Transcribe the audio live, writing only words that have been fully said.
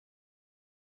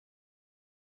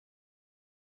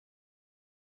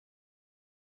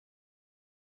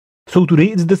So today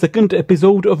it's the second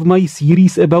episode of my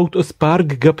series about a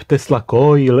Spark Gap Tesla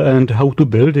Coil and how to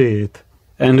build it.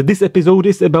 And this episode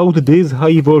is about this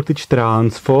high voltage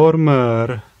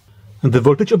transformer. The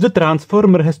voltage of the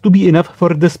transformer has to be enough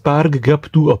for the spark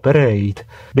gap to operate,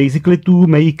 basically to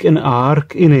make an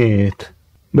arc in it.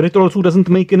 But it also doesn't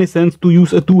make any sense to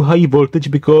use a too high voltage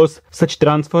because such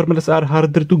transformers are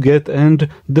harder to get and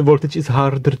the voltage is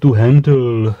harder to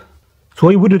handle. So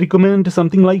I would recommend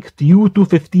something like 2 to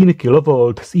 15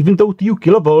 kilovolts, even though 2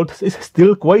 kilovolts is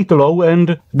still quite low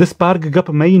and the spark gap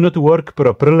may not work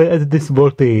properly at this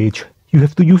voltage. You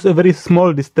have to use a very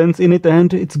small distance in it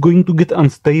and it's going to get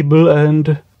unstable,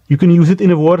 and you can use it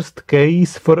in a worst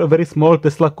case for a very small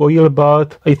Tesla coil,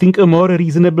 but I think a more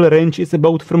reasonable range is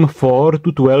about from 4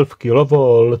 to 12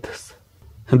 kilovolts.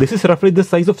 And this is roughly the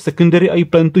size of secondary I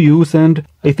plan to use, and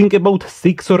I think about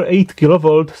 6 or 8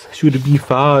 kilovolts should be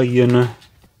fine.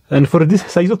 And for this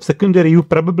size of secondary you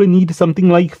probably need something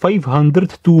like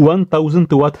 500 to 1000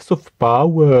 watts of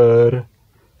power.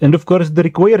 And of course the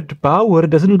required power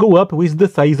doesn't go up with the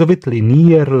size of it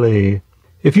linearly.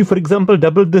 If you, for example,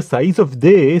 double the size of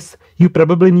this, you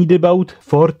probably need about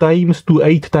 4 times to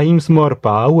 8 times more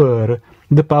power.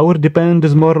 The power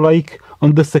depends more like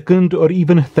on the second or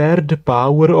even third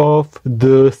power of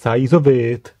the size of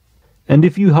it. And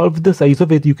if you halve the size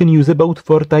of it, you can use about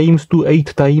 4 times to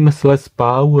 8 times less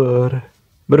power.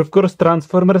 But of course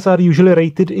transformers are usually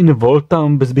rated in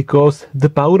voltamps because the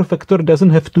power factor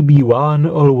doesn't have to be 1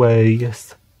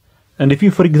 always. And if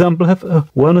you, for example, have a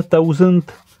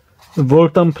 1000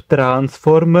 voltamp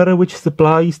transformer which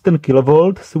supplies 10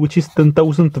 kilovolts, which is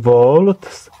 10,000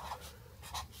 volts,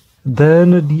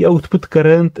 then the output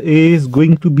current is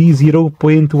going to be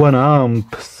 0.1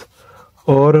 amps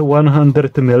or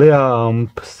 100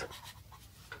 milliamps.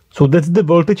 So that's the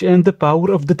voltage and the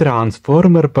power of the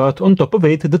transformer, but on top of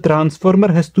it the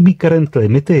transformer has to be current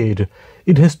limited.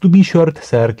 It has to be short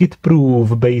circuit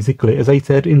proof, basically, as I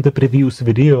said in the previous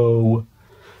video.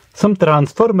 Some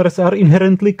transformers are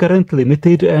inherently current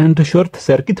limited and short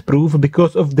circuit proof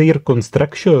because of their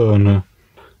construction.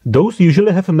 Those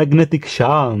usually have magnetic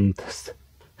shunts.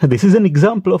 This is an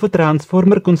example of a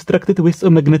transformer constructed with a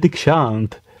magnetic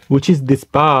shunt, which is this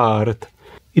part.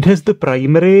 It has the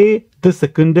primary, the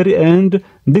secondary and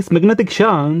this magnetic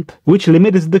shunt, which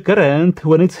limits the current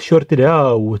when it's shorted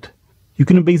out. You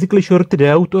can basically short it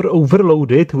out or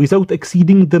overload it without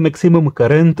exceeding the maximum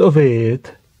current of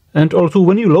it. And also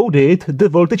when you load it, the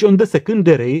voltage on the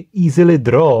secondary easily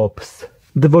drops.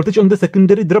 The voltage on the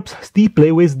secondary drops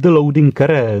steeply with the loading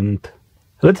current.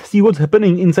 Let's see what's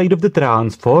happening inside of the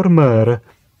transformer.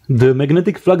 The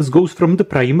magnetic flux goes from the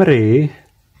primary,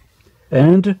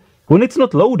 and when it's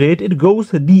not loaded, it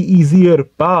goes the easier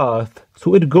path.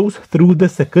 So it goes through the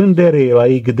secondary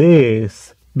like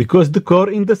this, because the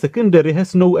core in the secondary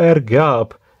has no air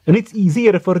gap. And it's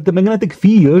easier for the magnetic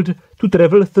field to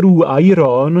travel through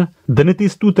iron than it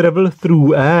is to travel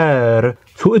through air.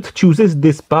 So it chooses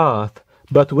this path.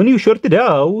 But when you short it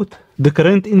out, the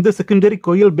current in the secondary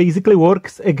coil basically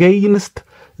works against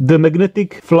the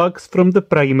magnetic flux from the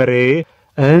primary.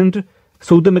 And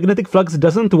so the magnetic flux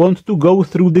doesn't want to go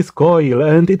through this coil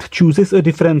and it chooses a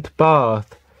different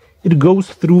path. It goes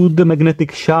through the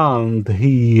magnetic shunt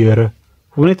here.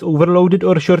 When it's overloaded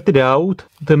or shorted out,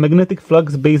 the magnetic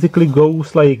flux basically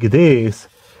goes like this.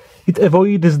 It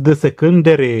avoids the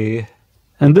secondary.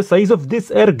 And the size of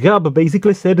this air gap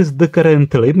basically sets the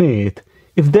current limit.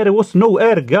 If there was no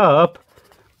air gap,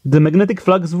 the magnetic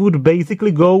flux would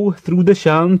basically go through the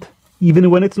shunt even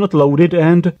when it's not loaded,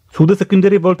 and so the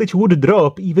secondary voltage would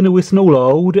drop even with no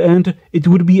load and it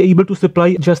would be able to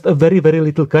supply just a very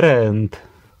little current.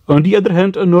 On the other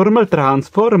hand, a normal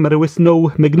transformer with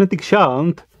no magnetic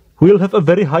shunt will have a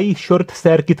very high short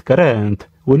circuit current.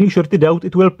 When you short it out,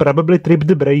 it will probably trip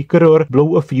the breaker or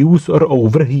blow a fuse or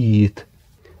overheat.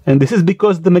 And this is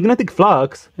because the magnetic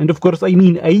flux, and of course I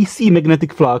mean AC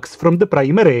magnetic flux from the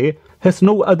primary, has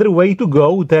no other way to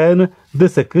go than the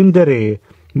secondary.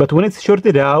 But when it's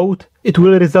shorted out, it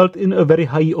will result in a very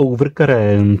high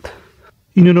overcurrent.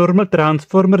 In a normal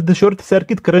transformer, the short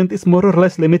circuit current is more or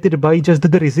less limited by just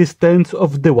the resistance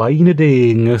of the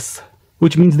windings,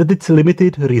 which means that it's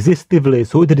limited resistively,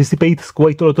 so it dissipates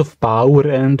quite a lot of power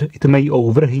and it may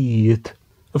overheat.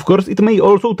 Of course, it may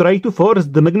also try to force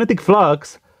the magnetic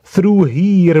flux through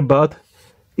here, but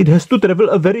it has to travel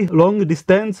a very long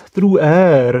distance through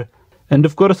air. And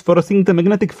of course, forcing the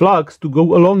magnetic flux to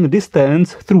go a long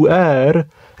distance through air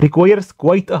requires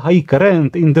quite a high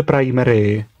current in the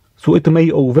primary, so it may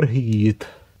overheat.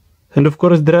 And of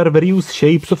course there are various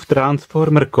shapes of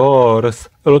transformer cores.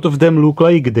 A lot of them look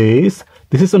like this.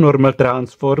 This is a normal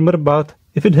transformer, but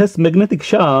If it has magnetic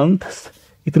shunts,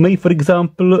 it may, for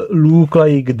example, look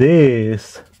like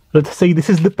this. Let's say this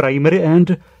is the primary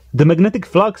and the magnetic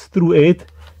flux through it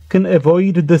can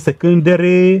avoid the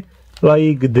secondary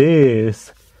like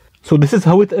this. So this is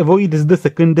how it avoids the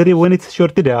secondary when it's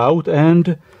shorted out,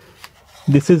 and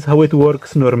this is how it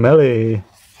works normally.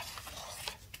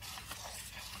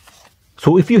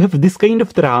 So if you have this kind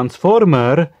of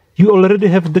transformer, you already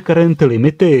have the current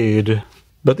limited.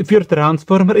 But if your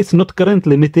transformer is not current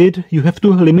limited, you have to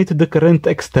limit the current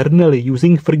externally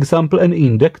using, for example, an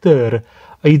inductor,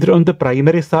 either on the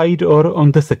primary side or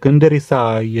on the secondary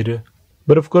side.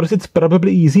 But of course it's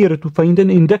probably easier to find an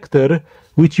inductor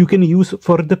which you can use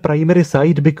for the primary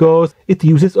side because it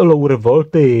uses a lower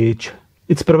voltage.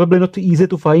 It's probably not easy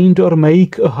to find or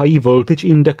make a high voltage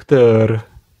inductor.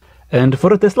 And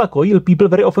for a Tesla coil, people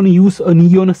very often use a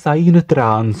neon sign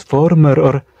transformer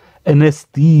or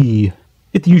NST.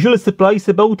 It usually supplies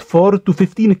about 4 to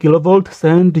 15 kilovolts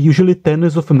and usually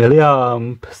tens of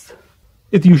milliamps.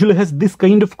 It usually has this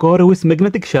kind of core with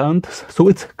magnetic shunts, so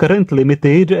it's current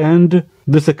limited, and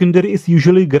the secondary is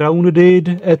usually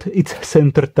grounded at its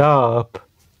center top.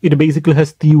 It basically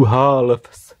has two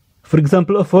halves. For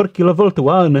example, a 4 kilovolt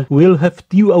one will have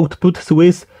two outputs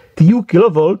with 2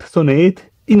 kilovolts on it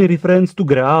in reference to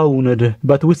ground,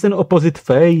 but with an opposite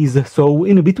phase, so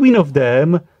in between of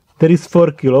them there is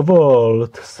 4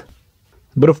 kilovolts.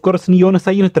 But of course neon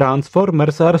sign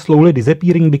transformers are slowly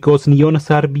disappearing because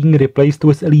neons are being replaced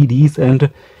with LEDs, and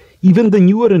even the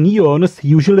newer neons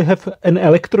usually have an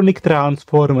electronic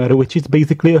transformer, which is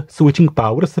basically a switching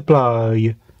power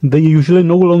supply. They usually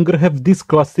no longer have this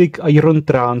classic iron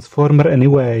transformer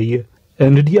anyway,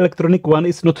 and the electronic one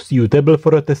is not suitable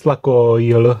for a Tesla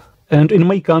coil. And in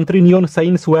my country neon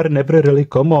signs were never really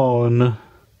common.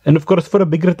 And of course for a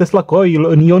bigger Tesla coil,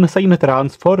 a neon sign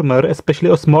transformer, especially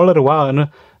a smaller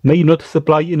one, may not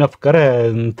supply enough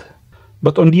current.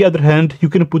 But on the other hand, you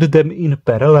can put them in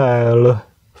parallel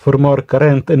for more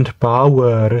current and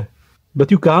power. But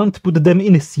you can't put them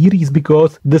in a series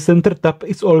because the center tap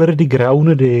is already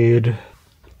grounded.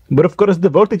 But of course the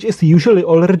voltage is usually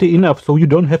already enough, so you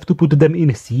don't have to put them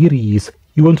in a series.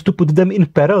 You want to put them in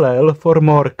parallel for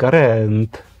more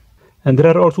current. And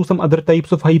there are also some other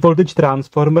types of high voltage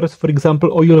transformers, for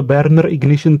example oil burner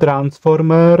ignition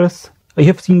transformers. I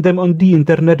have seen them on the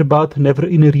internet but never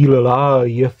in real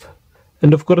life.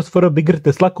 And of course for a bigger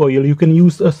Tesla coil you can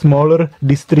use a smaller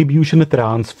distribution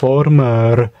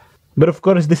transformer. But of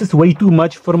course this is way too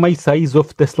much for my size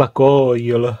of Tesla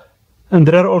coil. And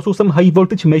there are also some high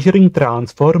voltage measuring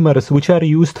transformers which are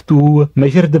used to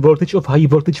measure the voltage of high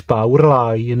voltage power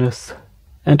lines.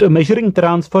 And a measuring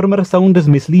transformer sounds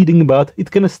misleading, but it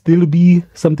can still be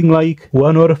something like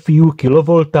 1 or a few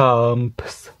kilovolt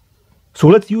amps. So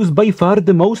let's use by far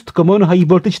the most common high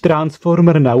voltage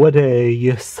transformer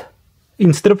nowadays.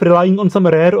 Instead of relying on some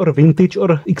rare or vintage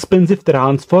or expensive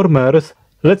transformers,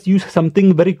 let's use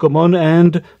something very common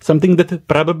and something that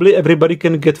probably everybody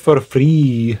can get for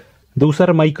free. Those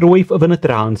are microwave oven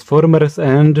transformers,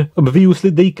 and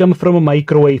obviously they come from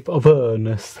microwave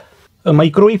ovens. A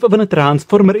microwave oven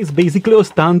transformer is basically a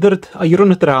standard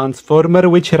iron transformer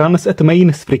which runs at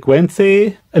mains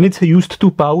frequency, and it's used to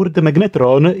power the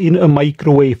magnetron in a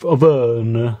microwave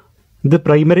oven. The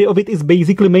primary of it is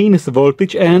basically mains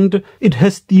voltage, and it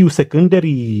has two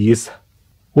secondaries.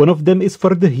 One of them is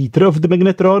for the heater of the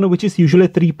magnetron, which is usually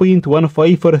 3.15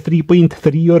 or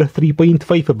 3.3 or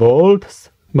 3.5 volts,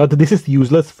 but this is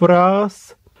useless for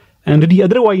us. And the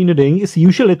other winding is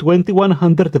usually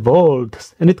 2100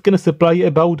 volts, and it can supply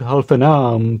about half an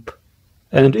amp.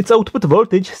 And its output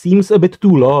voltage seems a bit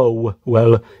too low.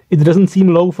 Well, it doesn't seem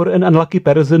low for an unlucky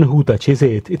person who touches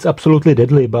it. It's absolutely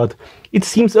deadly, but it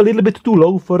seems a little bit too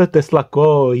low for a Tesla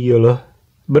coil.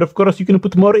 But of course you can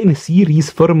put more in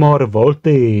series for more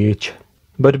voltage.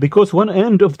 But because one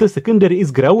end of the secondary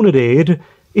is grounded,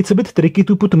 it's a bit tricky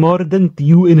to put more than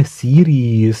two in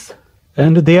series.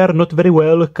 And they are not very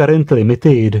well current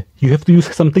limited. You have to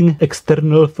use something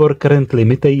external for current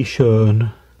limitation.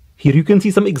 Here you can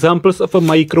see some examples of a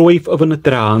microwave oven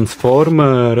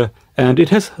transformer. And it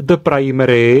has the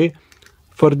primary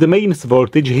for the mains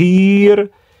voltage here.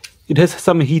 It has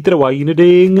some heater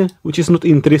winding, which is not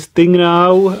interesting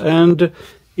now. And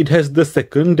it has the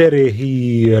secondary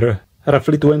here,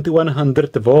 roughly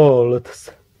 2100 volts.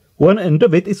 One end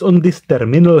of it is on this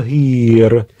terminal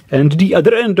here, and the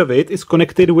other end of it is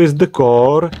connected with the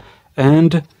core,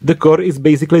 and the core is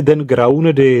basically then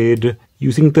grounded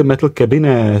using the metal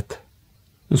cabinet.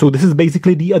 So this is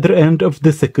basically the other end of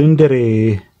the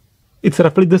secondary. It's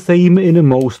roughly the same in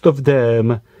most of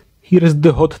them. Here is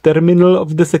the hot terminal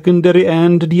of the secondary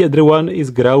and the other one is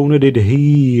grounded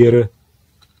here.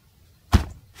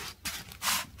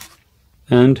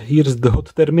 And here's the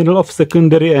hot terminal of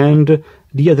secondary and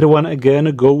the other one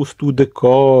again goes to the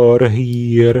core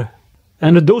here.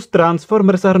 And those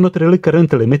transformers are not really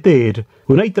current limited.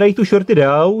 When I try to short it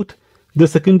out, the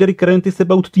secondary current is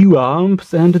about 2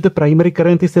 amps and the primary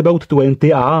current is about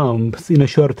 20 amps in a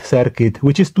short circuit,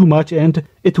 which is too much and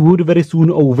it would very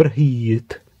soon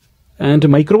overheat. And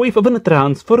microwave oven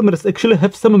transformers actually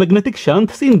have some magnetic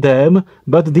shunts in them,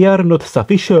 but they are not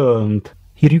sufficient.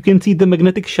 Here you can see the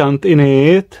magnetic shunt in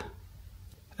it.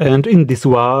 And in this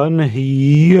one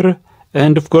here.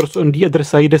 And of course on the other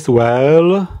side as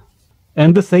well.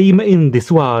 And the same in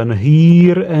this one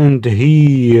here and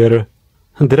here.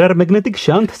 There are magnetic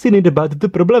shunts in it, but the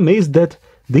problem is that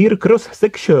their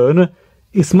cross-section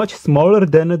is much smaller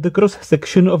than the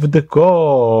cross-section of the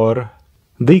core.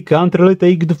 They can't really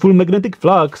take the full magnetic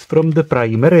flux from the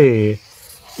primary.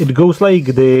 It goes like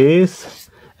this,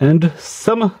 and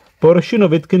some portion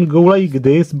of it can go like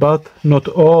this, but not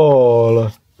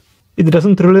all. It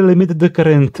doesn't really limit the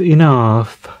current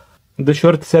enough. The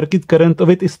short circuit current of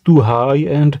it is too high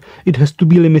and it has to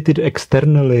be limited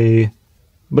externally.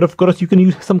 But of course you can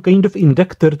use some kind of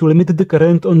inductor to limit the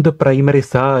current on the primary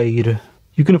side.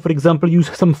 You can for example use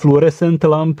some fluorescent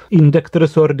lamp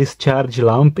inductors or discharge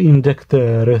lamp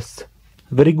inductors.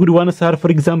 Very good ones are for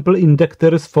example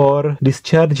inductors for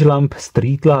discharge lamp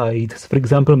streetlights, for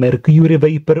example mercury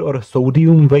vapor or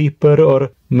sodium vapor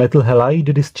or metal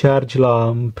halide discharge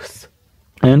lamps.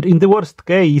 And in the worst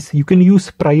case, you can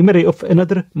use primary of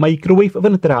another microwave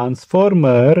oven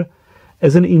transformer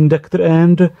as an inductor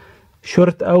and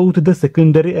short out the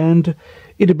secondary, and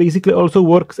it basically also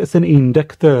works as an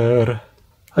inductor.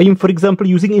 I am for example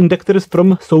using inductors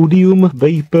from sodium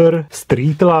vapor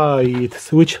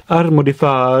streetlights, which are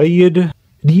modified.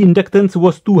 The inductance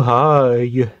was too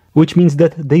high, which means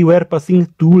that they were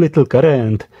passing too little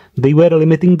current. They were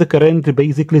limiting the current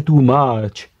basically too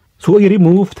much. So I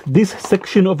removed this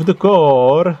section of the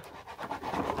core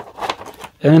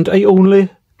and I only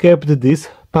kept this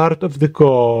part of the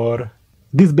core.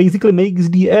 This basically makes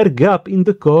the air gap in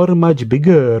the core much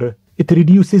bigger. It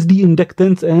reduces the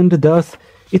inductance and thus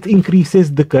it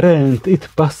increases the current it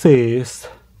passes.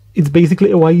 It's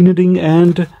basically a winding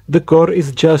and the core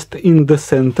is just in the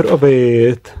center of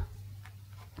it.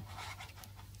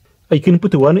 I can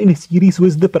put one in series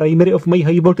with the primary of my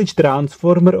high voltage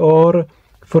transformer, or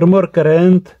for more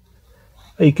current,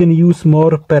 I can use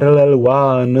more parallel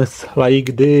ones,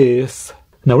 like this.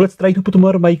 Now let's try to put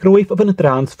more microwave oven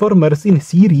transformers in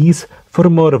series for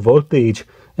more voltage.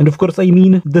 And of course I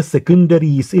mean the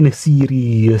secondaries in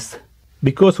series.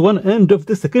 Because one end of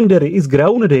the secondary is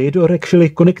grounded or actually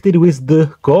connected with the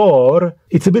core,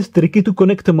 it's a bit tricky to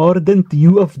connect more than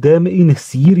 2 of them in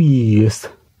series.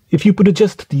 If you put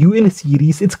just 2 in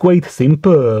series, it's quite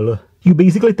simple. You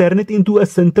basically turn it into a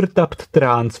center-tapped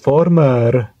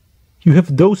transformer. You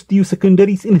have those 2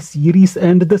 secondaries in series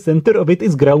and the center of it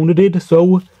is grounded,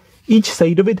 so each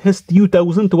side of it has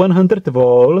 2100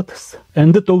 volts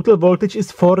and the total voltage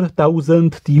is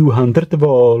 4200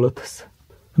 volts.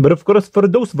 But of course for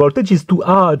those voltages to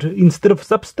add instead of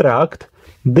subtract,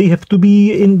 they have to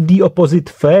be in the opposite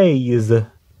phase.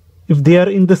 If they are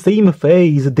in the same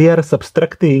phase, they are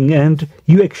subtracting and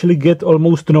you actually get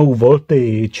almost no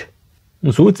voltage.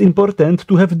 So it's important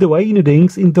to have the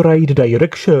windings in the right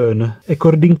direction,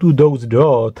 according to those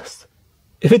dots.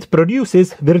 If it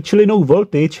produces virtually no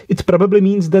voltage, it probably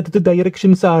means that the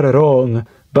directions are wrong.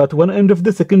 But one end of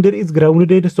the secondary is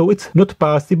grounded, so it's not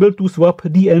possible to swap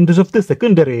the ends of the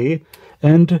secondary,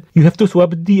 and you have to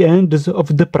swap the ends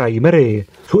of the primary.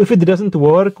 So if it doesn't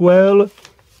work, well,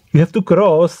 you have to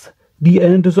cross the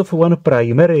ends of one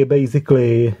primary,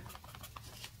 basically.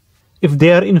 If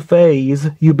they are in phase,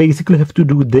 you basically have to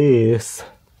do this.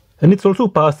 And it's also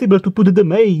possible to put the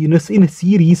mains in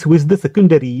series with the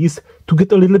secondaries to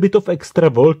get a little bit of extra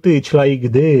voltage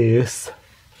like this,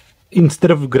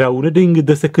 instead of grounding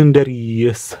the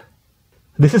secondaries.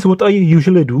 This is what I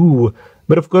usually do,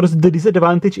 but of course the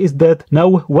disadvantage is that now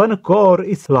one core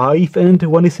is live and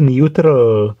one is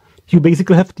neutral. You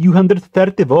basically have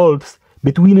 230 volts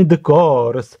between the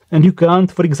cores, and you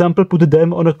can't, for example, put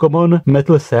them on a common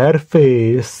metal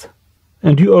surface.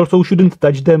 And you also shouldn't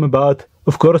touch them, but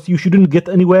of course you shouldn't get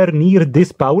anywhere near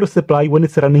this power supply when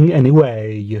it's running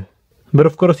anyway. But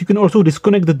of course you can also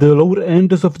disconnect the lower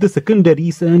ends of the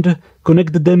secondaries and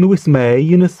connect them with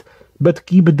mains, but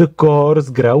keep the cores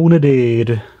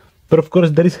grounded. But of course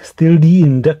there is still the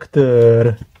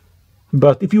inductor.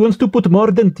 But if you want to put more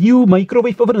than 2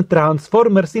 microwave oven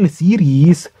transformers in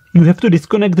series, you have to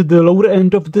disconnect the lower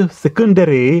end of the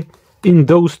secondary in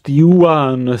those two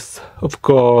ones, of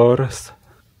course.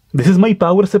 This is my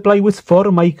power supply with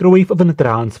 4 microwave oven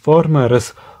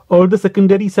transformers. All the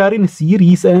secondaries are in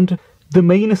series and the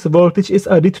mains voltage is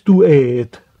added to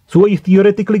it. So I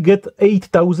theoretically get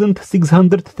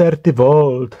 8630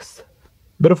 volts.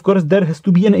 But of course there has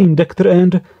to be an inductor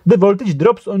and the voltage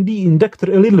drops on the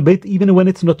inductor a little bit even when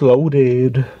it's not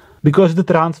loaded. Because the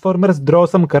transformers draw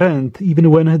some current even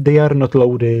when they are not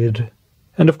loaded.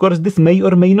 And of course this may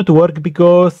or may not work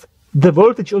because the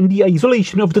voltage on the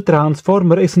isolation of the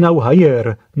transformer is now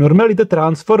higher. Normally the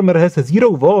transformer has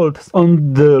 0 volts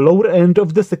on the lower end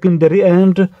of the secondary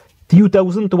and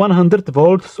 2100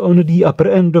 volts on the upper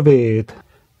end of it.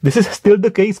 This is still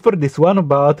the case for this one,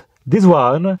 but this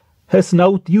one has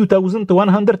now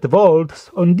 2100 volts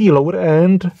on the lower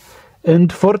end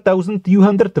and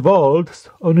 4200 volts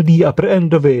on the upper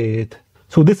end of it.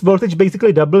 So this voltage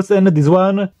basically doubles and this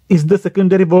one is the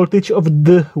secondary voltage of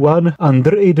the one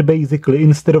under it basically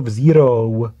instead of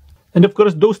 0. And of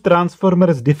course those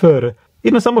transformers differ.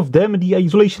 In some of them the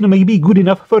isolation may be good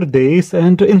enough for this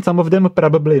and in some of them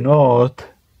probably not.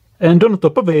 And on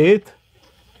top of it,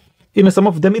 in some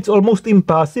of them it's almost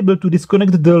impossible to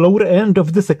disconnect the lower end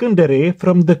of the secondary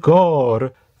from the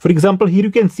core. For example, here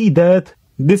you can see that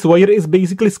this wire is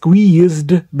basically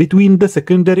squeezed between the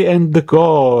secondary and the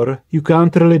core. You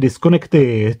can't really disconnect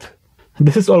it.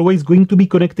 This is always going to be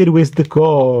connected with the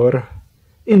core.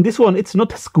 In this one it's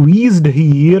not squeezed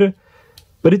here,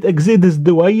 but it exits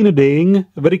the winding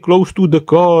very close to the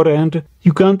core and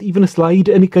you can't even slide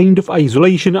any kind of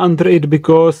isolation under it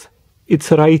because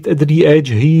it's right at the edge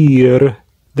here.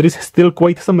 There is still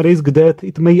quite some risk that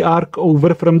it may arc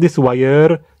over from this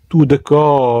wire to the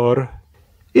core.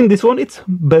 In this one it's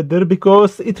better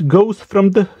because it goes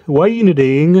from the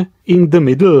winding in the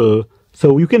middle.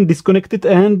 So you can disconnect it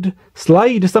and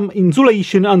slide some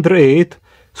insulation under it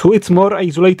so it's more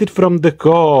isolated from the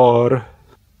core.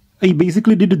 I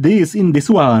basically did this in this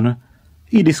one.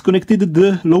 I disconnected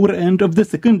the lower end of the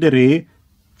secondary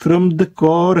from the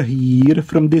core here,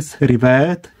 from this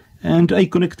rivet, and I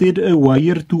connected a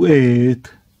wire to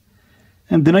it.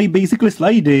 And then I basically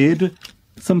slided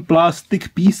some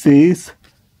plastic pieces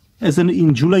as an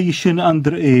insulation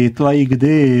under it, like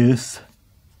this.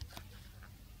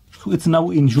 So it's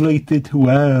now insulated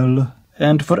well.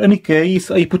 And for any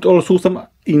case, I put also some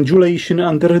insulation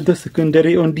under the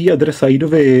secondary on the other side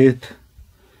of it.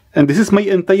 And this is my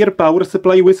entire power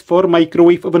supply with 4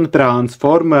 microwave oven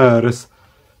transformers,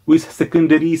 with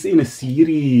secondaries in a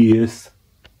series.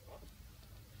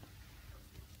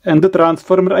 And the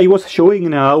transformer I was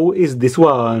showing now is this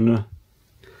one.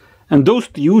 And those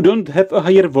two don't have a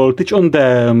higher voltage on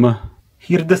them.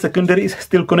 Here the secondary is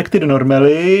still connected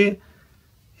normally.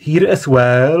 Here as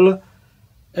well.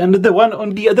 And the one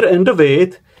on the other end of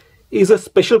it is a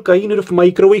special kind of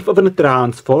microwave oven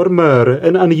transformer,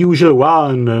 an unusual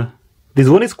one. This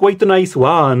one is quite a nice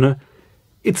one.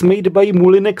 It's made by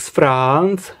Moulinex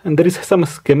France, and there is some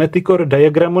schematic or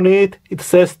diagram on it. It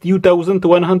says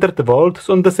 2100 volts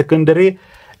on the secondary,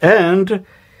 and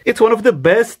it's one of the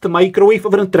best microwave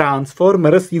oven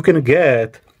transformers you can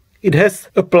get. It has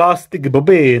a plastic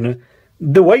bobbin.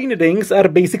 The windings are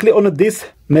basically on this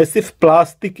massive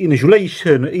plastic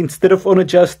insulation instead of on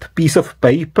just a piece of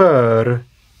paper.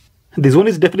 This one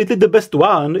is definitely the best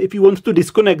one if you want to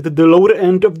disconnect the lower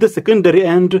end of the secondary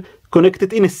and connect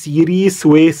it in a series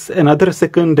with another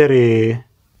secondary.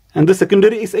 And the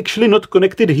secondary is actually not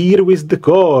connected here with the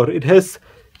core. It has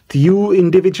 2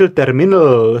 individual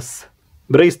terminals.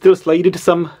 But I still slided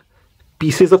some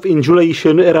pieces of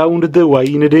insulation around the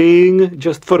winding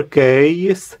just for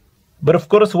case. But of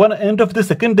course one end of the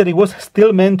secondary was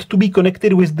still meant to be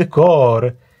connected with the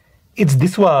core. It's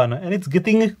this one, and it's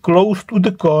getting close to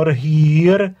the core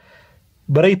here.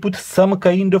 But I put some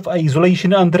kind of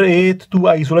isolation under it to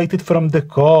isolate it from the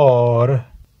core.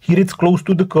 Here it's close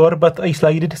to the core, but I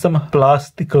slided some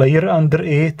plastic layer under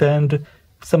it and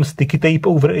some sticky tape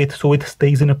over it so it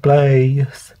stays in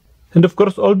place. And of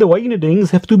course all the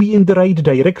windings have to be in the right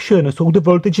direction, so the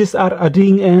voltages are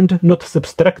adding and not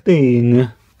subtracting.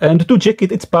 And to check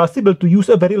it, it's possible to use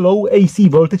a very low AC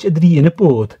voltage at the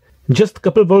input. Just a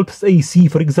couple volts AC,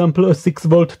 for example a 6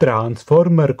 volt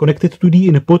transformer connected to the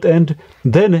input, and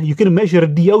then you can measure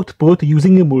the output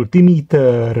using a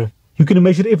multimeter. You can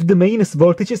measure if the mains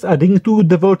voltage is adding to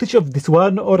the voltage of this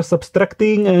one or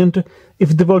subtracting, and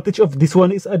if the voltage of this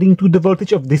one is adding to the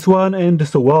voltage of this one, and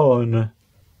so on.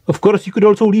 Of course, you could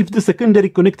also leave the secondary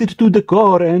connected to the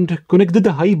core and connect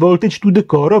the high voltage to the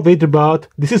core of it, but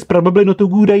this is probably not a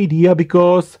good idea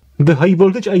because The high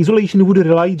voltage isolation would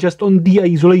rely just on the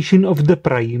isolation of the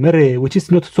primary, which is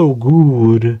not so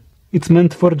good. It's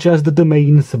meant for just the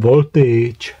mains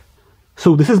voltage.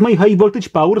 So this is my high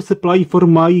voltage power supply for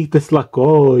my Tesla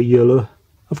coil.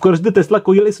 Of course, the Tesla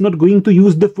coil is not going to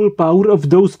use the full power of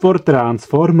those 4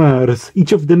 transformers.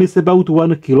 Each of them is about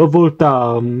 1 kilovolt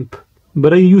amp.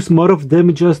 But I use more of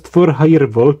them just for higher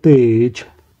voltage.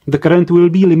 The current will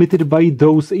be limited by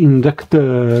those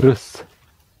inductors.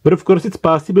 But of course it's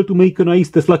possible to make a nice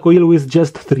Tesla coil with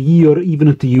just 3 or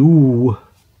even 2.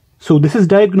 So this is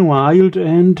Diagnoiled,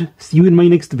 and see you in my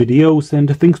next videos,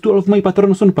 and thanks to all of my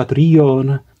patrons on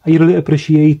Patreon. I really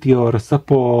appreciate your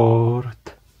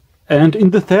support. And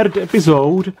in the 3rd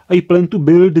episode, I plan to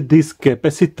build this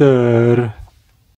capacitor.